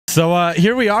So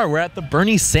here we are. We're at the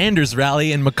Bernie Sanders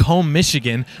rally in Macomb,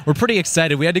 Michigan. We're pretty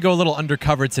excited. We had to go a little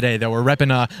undercover today, though. We're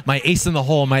repping my ace in the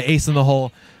hole, my ace in the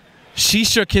hole. She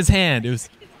shook his hand. That's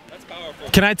powerful.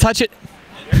 Can I touch it?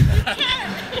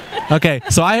 Okay,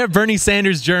 so I have Bernie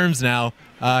Sanders germs now.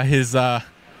 His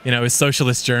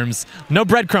socialist germs. No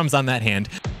breadcrumbs on that hand.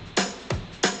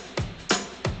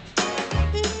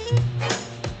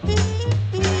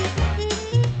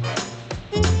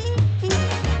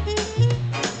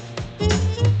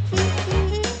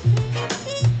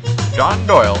 John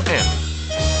Doyle in.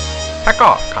 Heck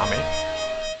off, Commie.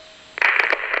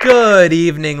 Good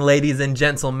evening, ladies and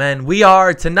gentlemen. We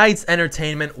are tonight's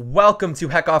entertainment. Welcome to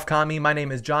Heck Off Commie. My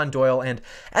name is John Doyle, and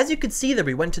as you could see there,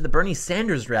 we went to the Bernie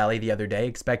Sanders rally the other day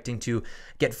expecting to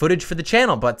get footage for the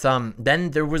channel, but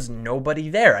then there was nobody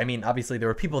there. I mean, obviously there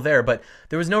were people there, but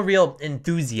there was no real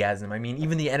enthusiasm. I mean,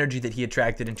 even the energy that he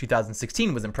attracted in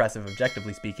 2016 was impressive,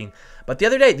 objectively speaking. But the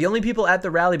other day, the only people at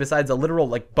the rally besides a literal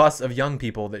bus of young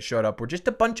people that showed up were just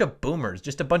a bunch of boomers,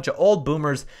 just a bunch of old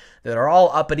boomers that are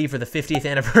all uppity for the 50th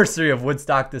anniversary of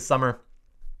Woodstock this summer,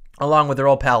 along with their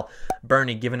old pal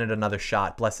Bernie giving it another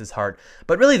shot, bless his heart.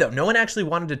 But really though, no one actually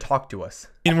wanted to talk to us.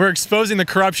 And we're exposing the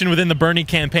corruption within the Bernie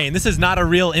campaign. This is not a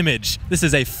real image. This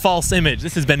is a false image.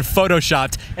 This has been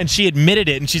photoshopped, and she admitted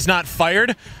it, and she's not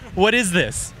fired? What is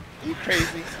this? You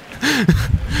crazy.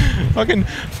 Fucking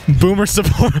boomer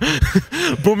support.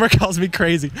 Boomer calls me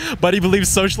crazy, but he believes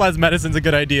socialized medicine's a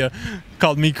good idea.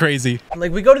 Called me crazy.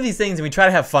 We go to these things and we try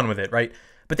to have fun with it, right?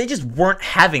 But they just weren't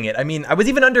having it. I mean, I was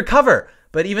even undercover,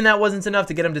 but even that wasn't enough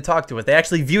to get them to talk to us. They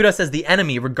actually viewed us as the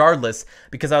enemy regardless,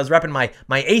 because I was repping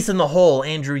my ace in the hole,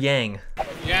 Andrew Yang.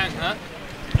 Yang, huh?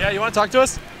 Yeah, you want to talk to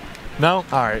us? No?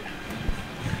 All right.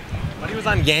 But he was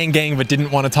on Yang Gang, but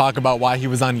didn't want to talk about why he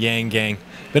was on Yang Gang.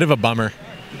 Bit of a bummer.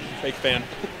 Fake fan.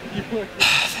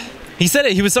 He said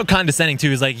it, he was so condescending too.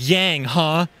 He was like, Yang,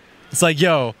 huh? It's like,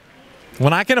 yo,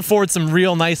 when I can afford some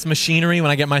real nice machinery, when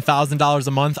I get my $1,000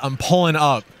 a month, I'm pulling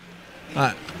up.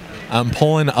 I'm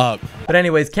pulling up. But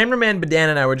anyways, cameraman Badan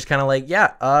and I were just kind of like,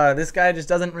 yeah, this guy just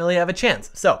doesn't really have a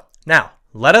chance. So now,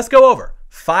 let us go over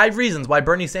 5 reasons why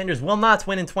Bernie Sanders will not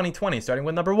win in 2020, starting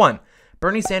with number 1.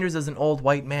 Bernie Sanders is an old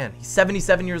white man. He's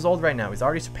 77 years old right now. He's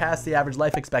already surpassed the average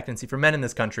life expectancy for men in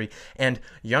this country. And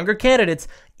younger candidates,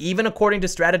 even according to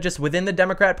strategists within the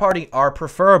Democrat Party, are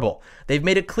preferable. They've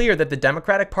made it clear that the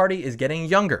Democratic Party is getting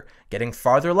younger, getting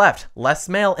farther left, less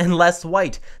male, and less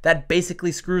white. That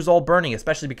basically screws old Bernie,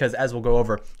 especially because, as we'll go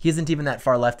over, he isn't even that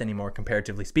far left anymore,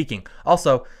 comparatively speaking.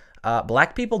 Also,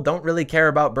 black people don't really care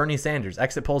about Bernie Sanders.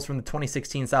 Exit polls from the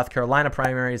 2016 South Carolina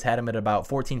primaries had him at about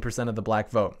 14% of the black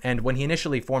vote. And when he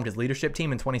initially formed his leadership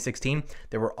team in 2016,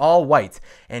 they were all white.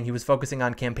 And he was focusing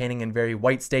on campaigning in very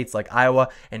white states like Iowa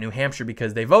and New Hampshire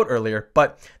because they vote earlier,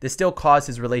 but this still caused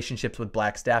his relationships with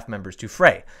black staff members to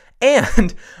fray.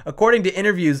 And according to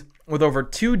interviews with over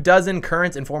 24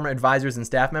 current and former advisors and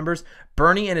staff members,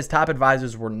 Bernie and his top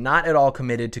advisors were not at all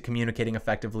committed to communicating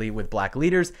effectively with black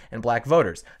leaders and black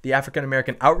voters. The African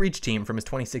American outreach team from his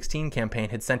 2016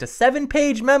 campaign had sent a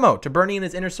 7-page memo to Bernie and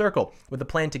his inner circle with a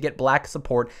plan to get black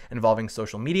support involving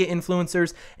social media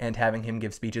influencers and having him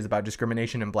give speeches about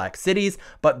discrimination in black cities,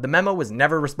 but the memo was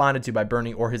never responded to by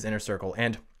Bernie or his inner circle.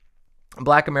 And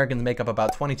black Americans make up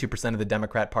about 22% of the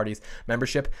Democrat Party's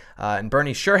membership, and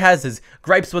Bernie sure has his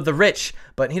gripes with the rich,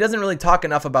 but he doesn't really talk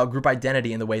enough about group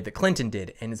identity in the way that Clinton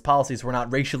did, and his policies were not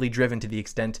racially driven to the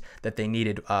extent that they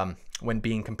needed when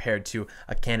being compared to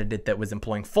a candidate that was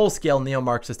employing full-scale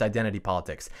neo-Marxist identity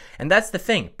politics. And that's the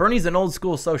thing. Bernie's an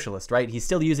old-school socialist, right? He's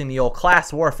still using the old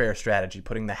class warfare strategy,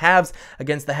 putting the haves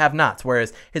against the have-nots,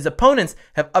 whereas his opponents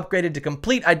have upgraded to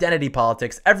complete identity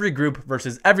politics, every group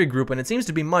versus every group, and it seems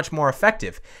to be much more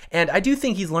effective. And I do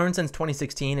think he's learned since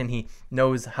 2016, and he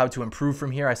knows how to improve from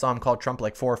here. I saw him call Trump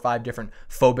like 4 or 5 different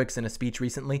phobics in a speech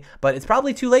recently, but it's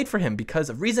probably too late for him because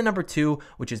of reason number 2,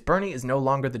 which is Bernie is no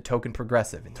longer the token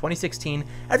progressive. In 2016,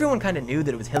 everyone kind of knew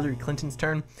that it was Hillary Clinton's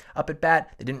turn up at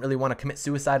bat. They didn't really want to commit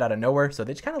suicide out of nowhere, so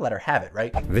they just kind of let her have it,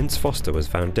 right? Vince Foster was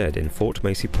found dead in Fort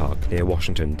Macy Park near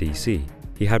Washington, D.C.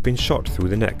 He had been shot through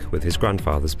the neck with his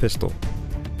grandfather's pistol.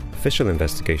 Official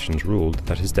investigations ruled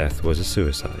that his death was a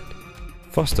suicide.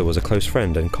 Foster was a close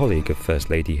friend and colleague of First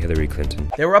Lady Hillary Clinton.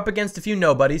 They were up against a few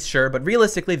nobodies, sure, but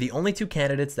realistically, the only 2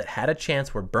 candidates that had a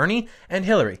chance were Bernie and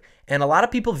Hillary. And a lot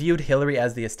of people viewed Hillary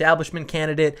as the establishment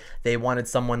candidate. They wanted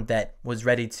someone that was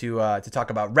ready to talk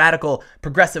about radical,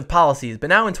 progressive policies. But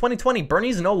now in 2020,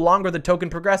 Bernie's no longer the token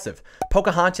progressive.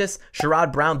 Pocahontas,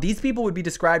 Sherrod Brown, these people would be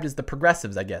described as the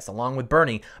progressives, I guess, along with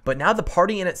Bernie. But now the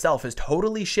party in itself has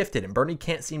totally shifted, and Bernie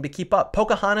can't seem to keep up.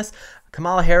 Pocahontas,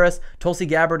 Kamala Harris, Tulsi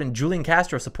Gabbard, and Julian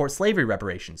Castro support slavery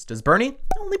reparations. Does Bernie?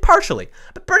 Only partially.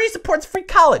 But Bernie supports free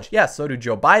college. Yes, so do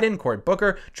Joe Biden, Cory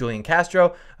Booker, Julian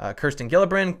Castro, Kirsten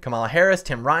Gillibrand, Kamala Harris,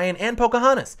 Tim Ryan, and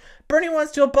Pocahontas. Bernie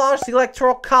wants to abolish the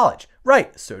Electoral College.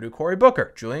 Right, so do Cory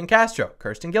Booker, Julian Castro,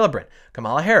 Kirsten Gillibrand,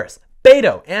 Kamala Harris,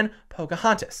 Beto, and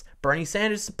Pocahontas. Bernie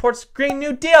Sanders supports Green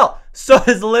New Deal. So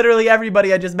does literally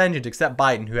everybody I just mentioned, except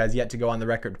Biden, who has yet to go on the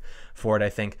record for it, I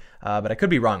think. But I could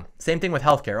be wrong. Same thing with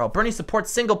healthcare. Oh, Bernie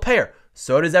supports single payer.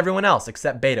 So does everyone else,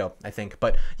 except Beto, I think.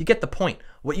 But you get the point.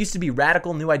 What used to be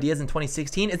radical new ideas in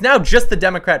 2016 is now just the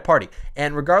Democrat Party.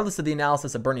 And regardless of the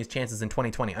analysis of Bernie's chances in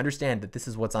 2020, understand that this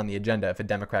is what's on the agenda if a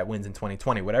Democrat wins in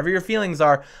 2020. Whatever your feelings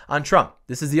are on Trump,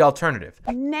 this is the alternative.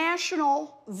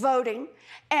 National voting,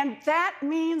 and that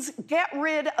means get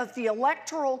rid of the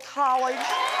Electoral College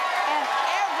and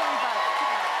everybody.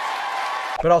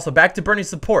 But also back to Bernie's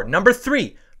support. Number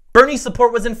 3, Bernie's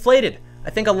support was inflated. I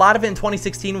think a lot of it in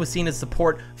 2016 was seen as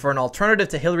support for an alternative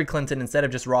to Hillary Clinton instead of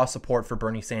just raw support for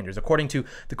Bernie Sanders. According to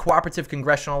the Cooperative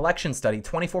Congressional Election Study,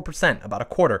 24%, about a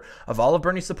quarter, of all of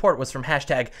Bernie's support was from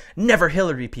hashtag Never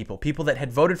Hillary people. People that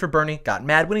had voted for Bernie, got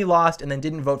mad when he lost, and then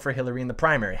didn't vote for Hillary in the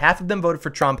primary. Half of them voted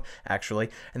for Trump, actually,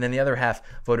 and then the other half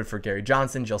voted for Gary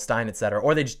Johnson, Jill Stein, etc.,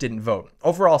 or they just didn't vote.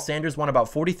 Overall, Sanders won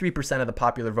about 43% of the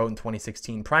popular vote in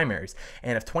 2016 primaries.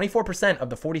 And if 24%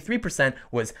 of the 43%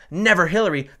 was Never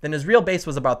Hillary, then his real base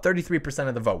was about 33%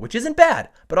 of the vote, which isn't bad.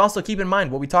 But also keep in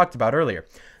mind what we talked about earlier.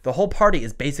 The whole party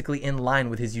is basically in line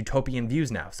with his utopian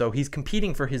views now. So he's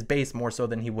competing for his base more so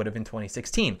than he would have in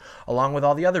 2016, along with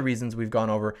all the other reasons we've gone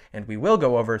over and we will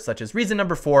go over, such as reason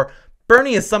number 4,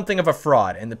 Bernie is something of a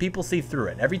fraud, and the people see through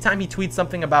it. Every time he tweets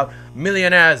something about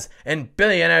millionaires and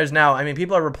billionaires now, I mean,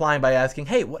 people are replying by asking,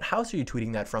 hey, what house are you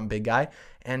tweeting that from, big guy?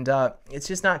 And it's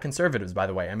just not conservatives, by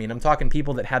the way. I mean, I'm talking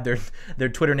people that have their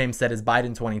Twitter name set as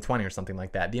Biden 2020 or something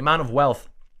like that. The amount of wealth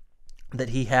that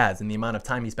he has and the amount of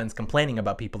time he spends complaining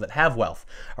about people that have wealth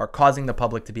are causing the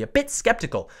public to be a bit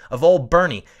skeptical of old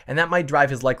Bernie, and that might drive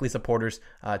his likely supporters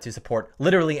to support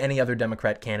literally any other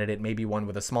Democrat candidate, maybe one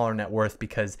with a smaller net worth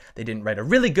because they didn't write a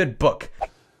really good book.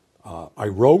 I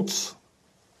wrote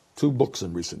 2 books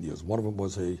in recent years. One of them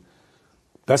was a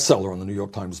bestseller on the New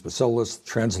York Times bestseller list,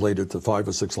 translated to 5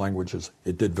 or 6 languages.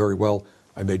 It did very well.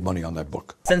 I made money on that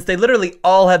book. Since they literally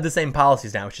all have the same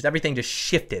policies now, which is everything just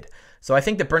shifted. So I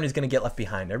think that Bernie's going to get left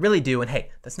behind. I really do. And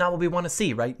hey, that's not what we want to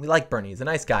see, right? We like Bernie. He's a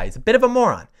nice guy. He's a bit of a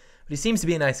moron, but he seems to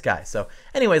be a nice guy. So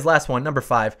anyways, last one, number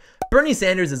 5. Bernie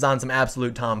Sanders is on some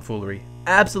absolute tomfoolery.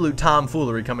 Absolute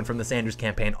tomfoolery coming from the Sanders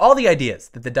campaign. All the ideas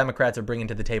that the Democrats are bringing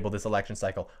to the table this election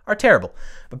cycle are terrible.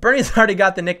 But Bernie's already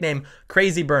got the nickname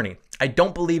Crazy Bernie. I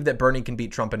don't believe that Bernie can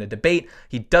beat Trump in a debate.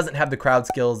 He doesn't have the crowd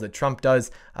skills that Trump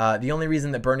does. The only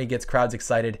reason that Bernie gets crowds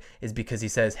excited is because he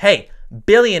says, hey,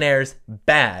 billionaires,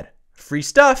 bad. Free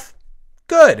stuff,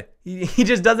 good. He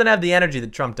just doesn't have the energy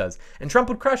that Trump does. And Trump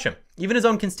would crush him. Even his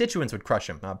own constituents would crush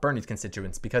him, Bernie's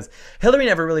constituents, because Hillary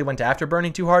never really went after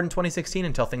Bernie too hard in 2016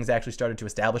 until things actually started to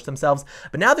establish themselves.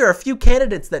 But now there are a few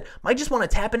candidates that might just want to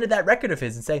tap into that record of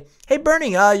his and say, hey,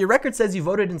 Bernie, your record says you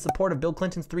voted in support of Bill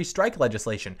Clinton's 3-strike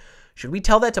legislation. Should we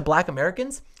tell that to black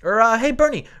Americans? Or, hey,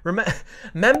 Bernie,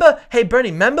 remember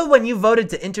when you voted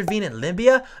to intervene in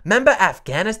Libya? Remember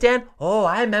Afghanistan? Oh,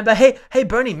 I remember. Hey,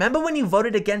 Bernie, remember when you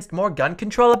voted against more gun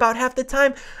control about half the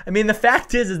time? I mean, the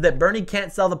fact is that Bernie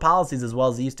can't sell the policies as well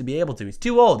as he used to be able to. He's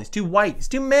too old. He's too white. He's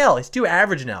too male. He's too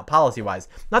average now, policy-wise.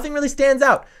 Nothing really stands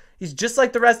out. He's just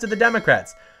like the rest of the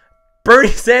Democrats. Bernie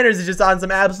Sanders is just on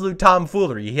some absolute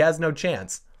tomfoolery. He has no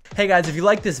chance. Hey guys, if you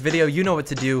like this video, you know what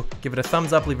to do. Give it a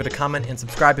thumbs up, leave it a comment, and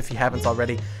subscribe if you haven't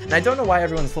already. And I don't know why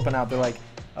everyone's flipping out. They're like,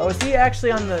 oh, is he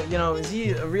actually on the, is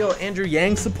he a real Andrew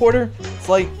Yang supporter? It's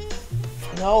like,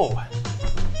 no,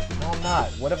 I'm not.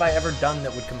 What have I ever done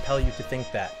that would compel you to think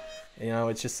that?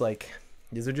 It's just like,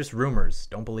 these are just rumors.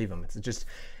 Don't believe them.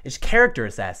 It's character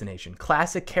assassination,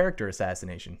 classic character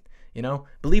assassination.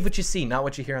 Believe what you see, not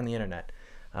what you hear on the internet.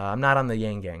 I'm not on the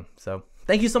Yang Gang. So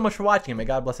thank you so much for watching, and may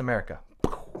God bless America.